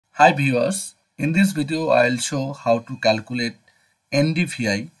Hi viewers, in this video I'll show how to calculate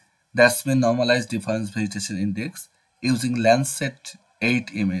NDVI, that's mean Normalized Difference Vegetation Index, using Landsat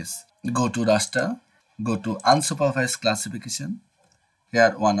 8 image. Go to raster, go to unsupervised classification,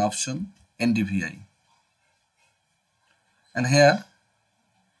 here one option NDVI, and here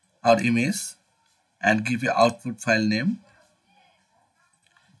our image, and give your output file name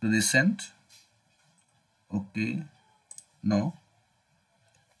to recent, okay, no,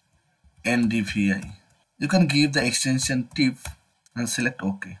 NDVI. You can give the extension tip and select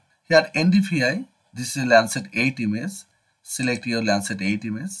OK. Here NDVI, this is Landsat 8 image. Select your Landsat 8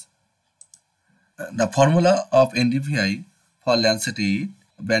 image. The formula of NDVI for Landsat 8,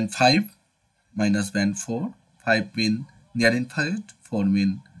 band 5 minus band 4, 5 mean near infrared, 4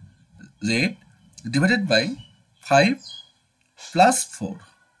 mean red, divided by 5 plus 4.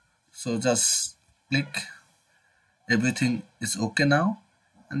 So just click, everything is OK now,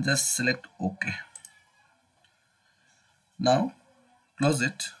 and just select OK. Now close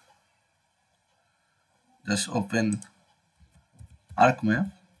it. Just open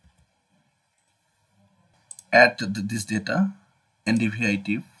ArcMap. Add this data, NDVI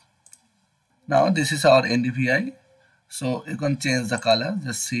tip. Now this is our NDVI. So you can change the color.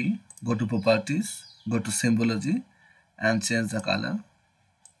 Just see, go to properties, go to symbology, and change the color.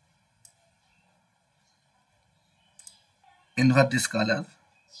 Invert this color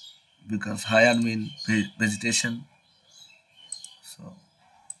because higher mean vegetation. So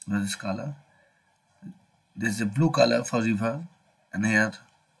this color. There is a blue color for river, and here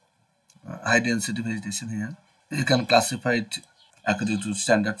high density vegetation here. You can classify it according to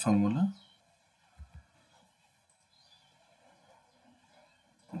standard formula.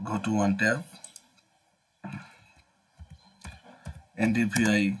 Go to one tab,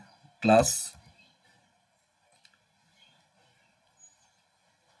 NDVI class.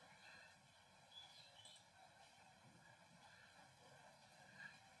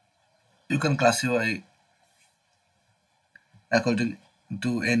 You can classify according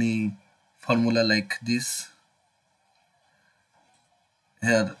to any formula like this.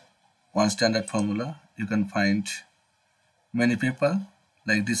 Here one standard formula. You can find many paper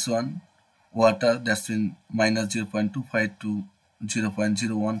like this one, water, that's in minus 0.25 to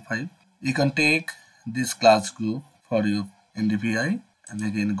 0.015. You can take this class group for your NDVI, and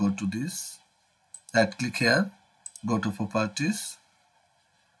again go to this, right click here, go to properties,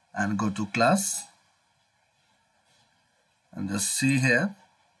 and go to class, and just see here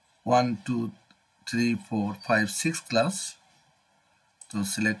 1, 2, 3, 4, 5, 6 class. So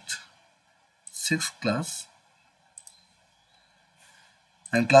select 6 class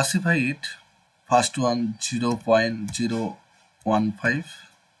and classify it. First one 0.015,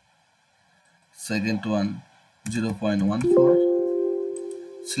 second one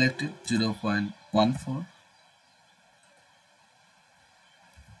 0.14, select it 0.14,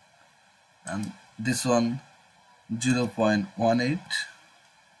 and this one 0.18,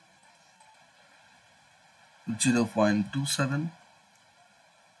 0.27,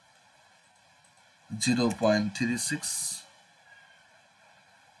 0.36,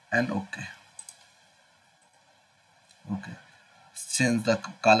 and OK. Change the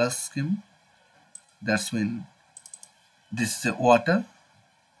color scheme. That's mean this is a water,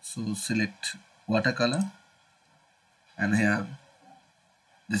 so select watercolor, and here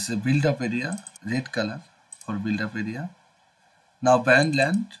this is a build-up area, red color for build-up area. Now barren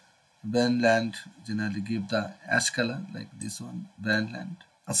land generally give the ash color like this one, barren land.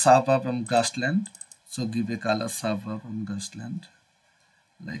 A suburb and grassland, so give a color suburb and grassland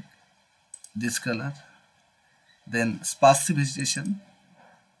like this color. Then sparse vegetation,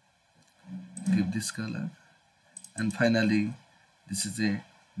 give this color, and finally this is a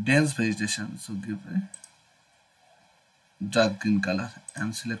dense vegetation, so give a dark green color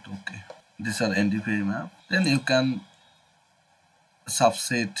and select OK. These are NDVI map. Then you can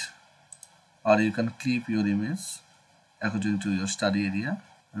subset or you can clip your image according to your study area,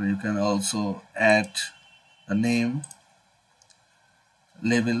 and you can also add a name,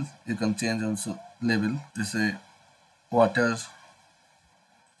 label. You can change also label. This is a water,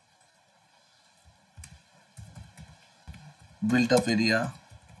 built up area,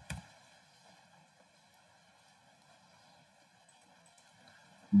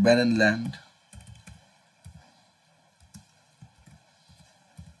 barren land,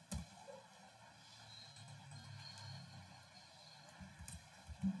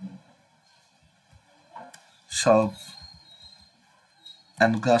 shrub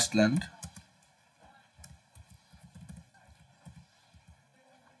and grassland,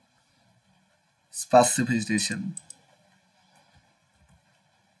 sparse vegetation,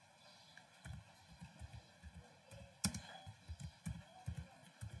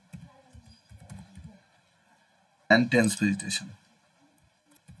 and dense vegetation.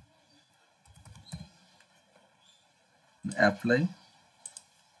 Apply.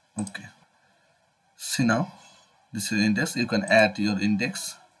 Okay. See now, this is index. You can add your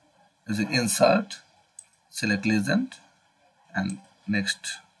index using insert, select legend, and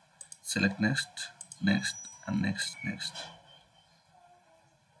next. Select next, next, and next.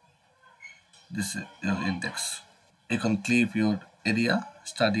 This is your index. You can clip your area,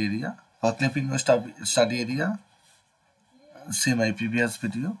 study area. For clipping your study area, see my previous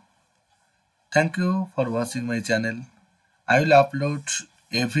video. Thank you for watching my channel. I will upload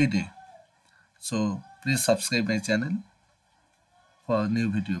every day, so please subscribe my channel for new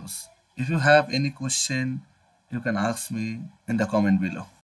videos. If you have any question, you can ask me in the comment below.